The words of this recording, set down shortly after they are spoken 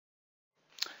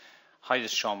Hi,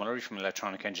 this is Sean Mullery from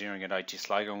Electronic Engineering at IT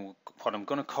Sligo. And what I'm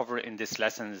going to cover in this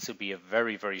lesson, this will be a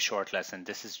very, very short lesson.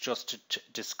 This is just to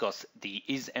discuss the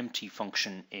isEmpty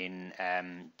function in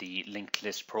the linked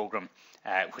list program,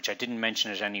 which I didn't mention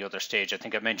at any other stage. I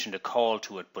think I mentioned a call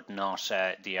to it, but not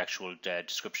the actual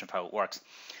description of how it works.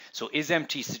 So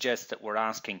isEmpty suggests that we're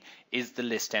asking, is the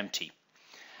list empty?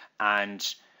 And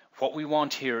what we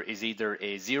want here is either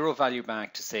a zero value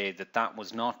back to say that that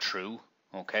was not true.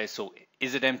 Okay, so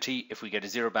is it empty? If we get a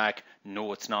zero back,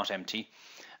 no, it's not empty.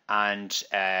 And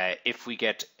if we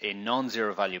get a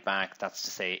non-zero value back, that's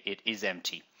to say it is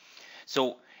empty.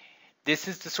 So this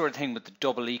is the sort of thing with the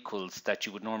double equals that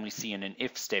you would normally see in an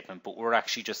if statement, but we're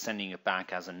actually just sending it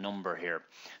back as a number here.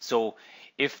 So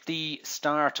if the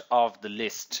start of the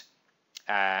list,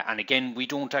 and again, we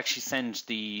don't actually send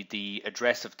the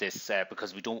address of this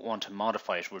because we don't want to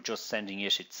modify it, we're just sending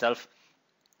it itself.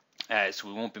 So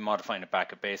we won't be modifying it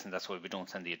back at base, and that's why we don't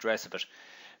send the address of it.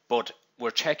 But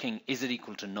we're checking, is it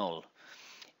equal to null?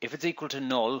 If it's equal to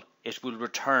null, it will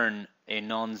return a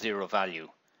non-zero value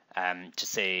to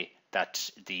say that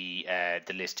the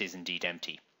list is indeed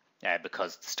empty,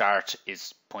 because the start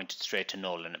is pointed straight to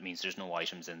null, and it means there's no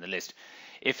items in the list.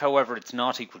 If, however, it's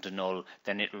not equal to null,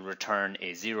 then it will return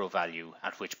a zero value,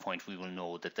 at which point we will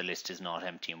know that the list is not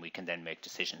empty, and we can then make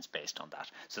decisions based on that.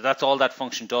 So that's all that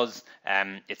function does.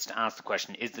 It's to ask the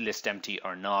question, is the list empty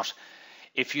or not?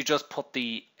 If you just put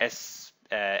the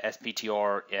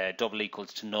SPTR double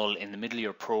equals to null in the middle of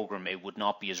your program, it would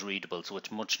not be as readable. So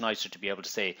it's much nicer to be able to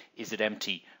say, is it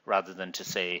empty, rather than to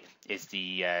say, is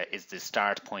the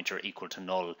start pointer equal to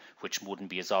null, which wouldn't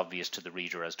be as obvious to the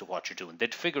reader as to what you're doing.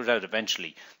 They'd figure it out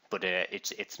eventually, but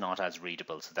it's not as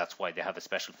readable. So that's why they have a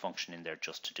special function in there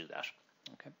just to do that.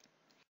 Okay.